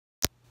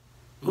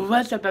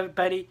What's up,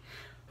 everybody?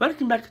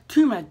 Welcome back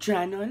to my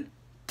channel.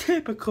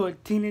 Typical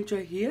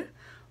teenager here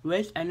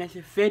with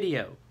another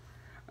video.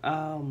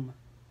 I'm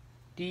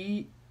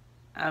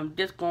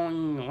just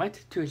going what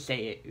to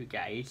say it, you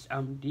guys.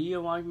 Do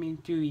you want me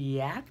to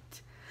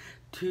react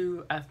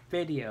to a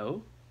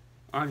video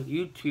on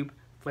YouTube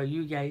for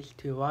you guys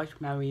to watch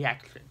my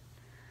reaction?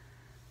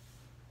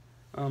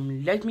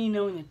 Let me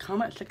know in the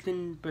comment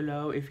section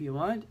below if you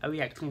want a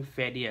reaction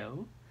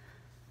video.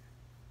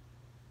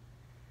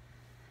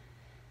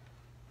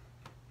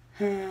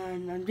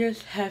 And I'm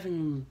just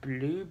having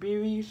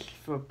blueberries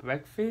for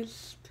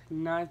breakfast.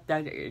 Not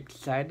that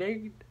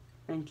exciting.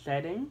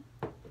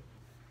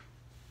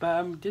 But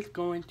I'm just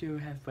going to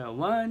have for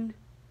one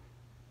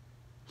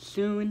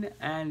soon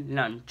and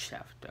lunch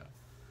after.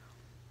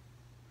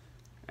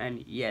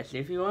 And yes,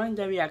 if you want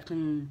the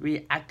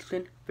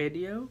reaction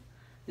video,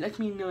 let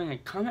me know in the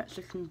comment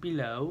section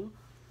below.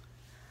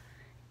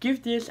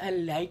 Give this a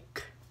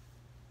like.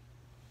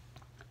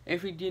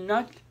 If you did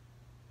not,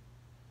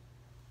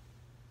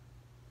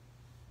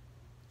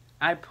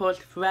 I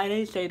post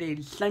Friday, Saturday,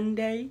 and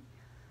Sunday.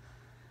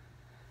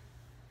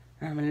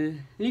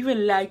 Leave a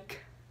like,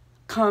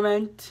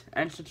 comment,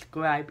 and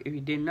subscribe if you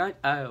did not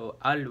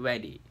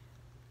already.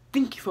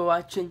 Thank you for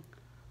watching.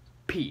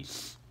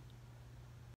 Peace.